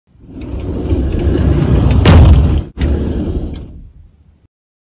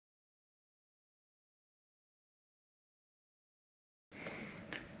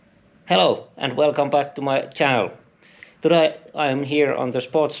Hello and welcome back to my channel. Today I am here on the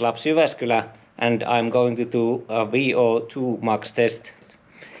Sports Labs Jyväskylä and I'm going to do a VO2MAX test.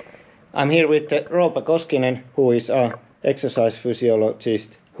 I'm here with Roope Koskinen, who is an exercise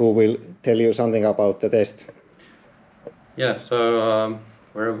physiologist who will tell you something about the test. Yeah, so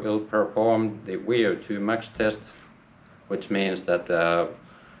we will perform the VO2MAX test, which means that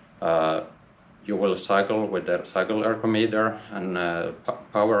you will cycle with the cycle ergometer and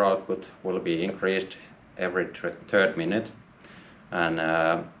power output will be increased every third minute, and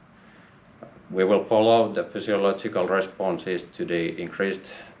we will follow the physiological responses to the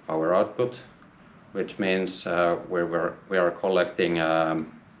increased power output, which means we are collecting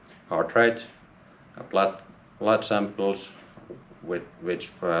heart rate, blood samples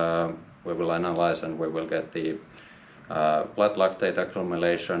which we will analyze, and we will get the blood lactate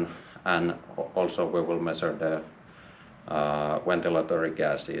accumulation, and also we will measure the ventilatory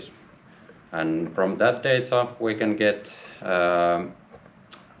gases. And from that data we can get the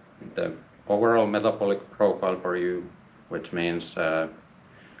overall metabolic profile for you, which means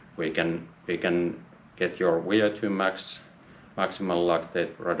we can get your VO2MAX, maximal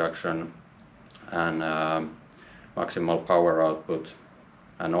lactate reduction, and maximal power output,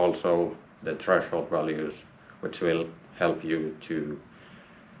 and also the threshold values, which will help you to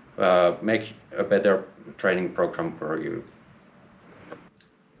make a better training program for you.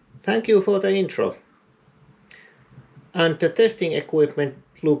 Thank you for the intro. And the testing equipment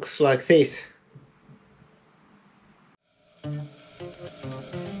looks like this.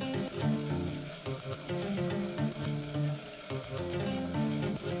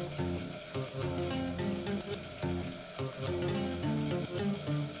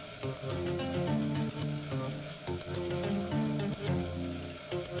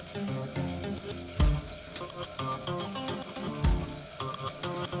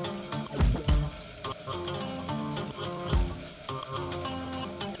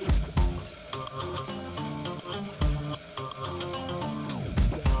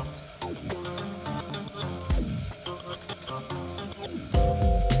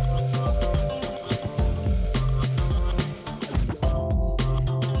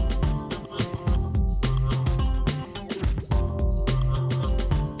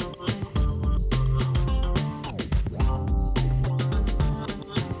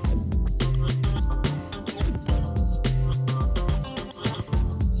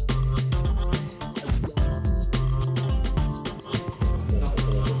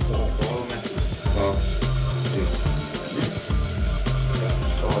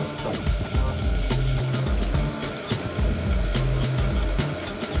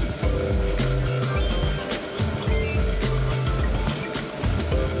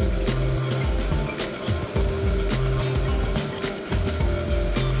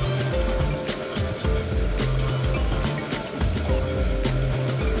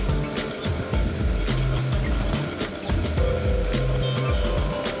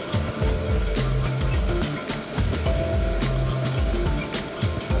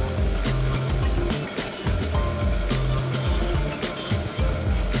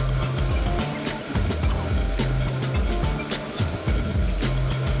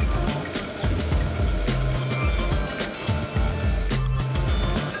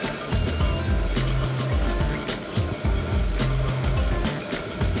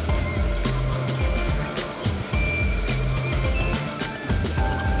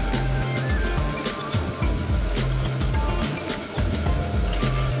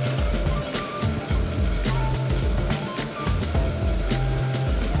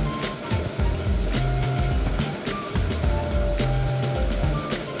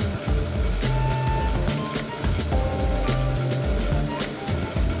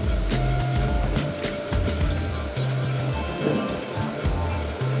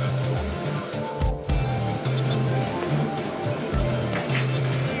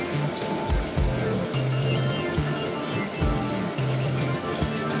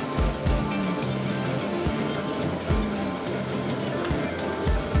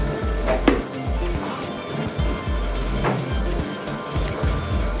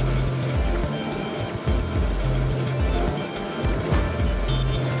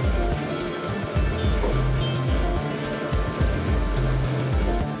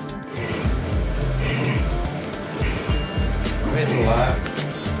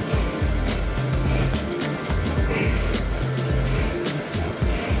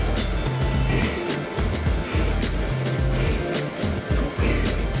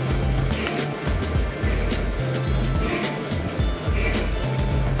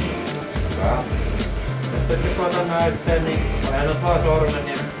 Sitten näyttää, niin aina saa sormen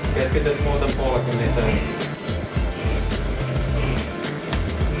ja keskityt muuten polkemiseen.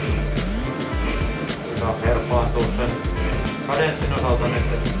 Taas herpaantuu sen kadenssin osalta nyt.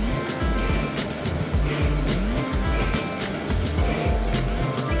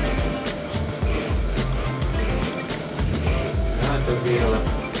 Näytön vielä.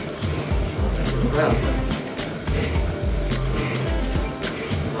 Hyvältä.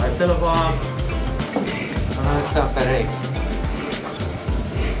 Laittele vaan. Anna yhtään pereiksi.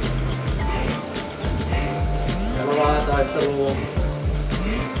 Selvää taisteluun.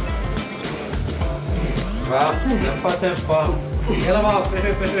 Hyvä. Tsemppaa. Vielä vaan,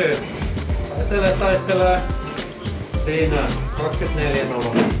 pysy. Taistele. Siinä.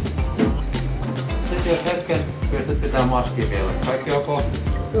 24-0. Sitten jos hetken pystyt pitää maskia vielä. Kaikki ok?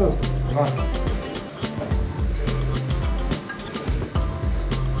 Joo. Hyvä.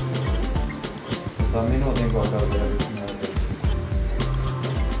 Otetaan minuutin kohdalla vielä yksi näytö.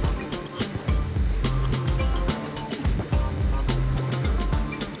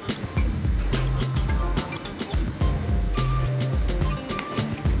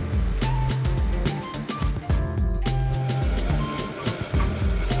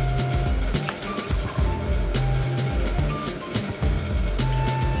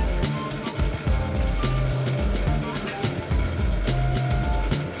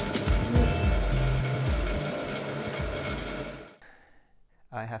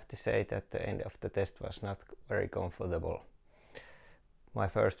 I have to say that the end of the test was not very comfortable. My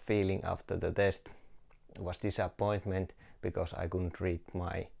first feeling after the test was disappointment because I couldn't read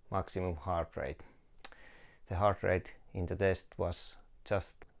my maximum heart rate. The heart rate in the test was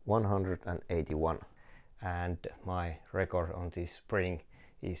just 181 and my record on this spring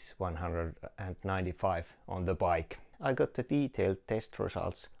is 195 on the bike. I got the detailed test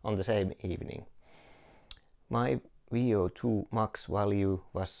results on the same evening. My VO2MAX value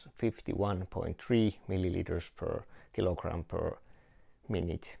was 51.3 milliliters per kilogram per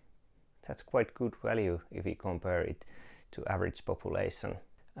minute. That's quite good value if we compare it to average population.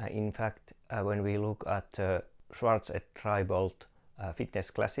 In fact, when we look at Schwarz-Tribolt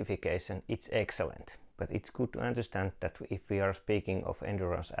fitness classification, it's excellent. But it's good to understand that if we are speaking of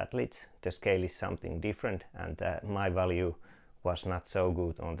endurance athletes, the scale is something different, and my value was not so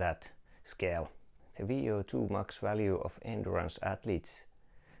good on that scale. The VO2max value of endurance athletes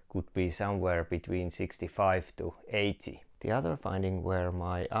could be somewhere between 65 to 80. The other finding were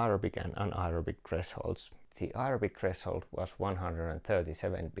my aerobic and anaerobic thresholds. The aerobic threshold was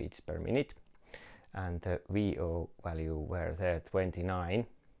 137 beats per minute and the VO value were there 29,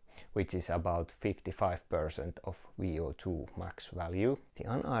 which is about 55% of VO2 max value. The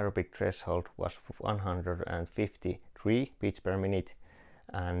anaerobic threshold was 153 beats per minute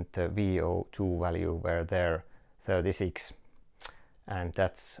and the VO2 value were there 36, and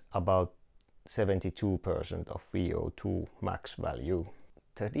that's about 72% of VO2 max value.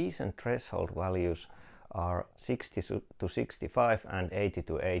 The decent threshold values are 60 to 65 and 80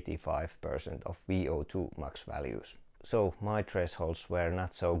 to 85% of VO2 max values. So my thresholds were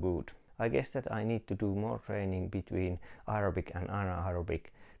not so good. I guess that I need to do more training between aerobic and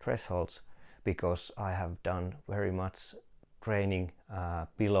anaerobic thresholds because I have done very much training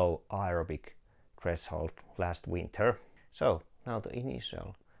below aerobic threshold last winter. So now the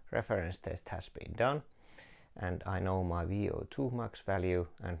initial reference test has been done and I know my VO2 max value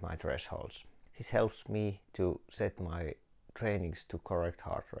and my thresholds. This helps me to set my trainings to correct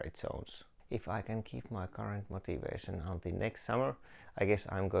heart rate zones. If I can keep my current motivation until next summer, I guess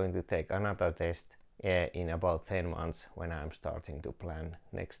I'm going to take another test in about 10 months when I'm starting to plan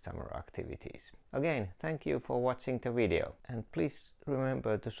next summer activities. Again, thank you for watching the video and please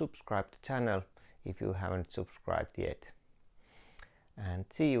remember to subscribe to the channel if you haven't subscribed yet. And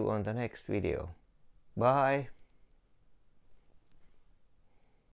see you on the next video. Bye!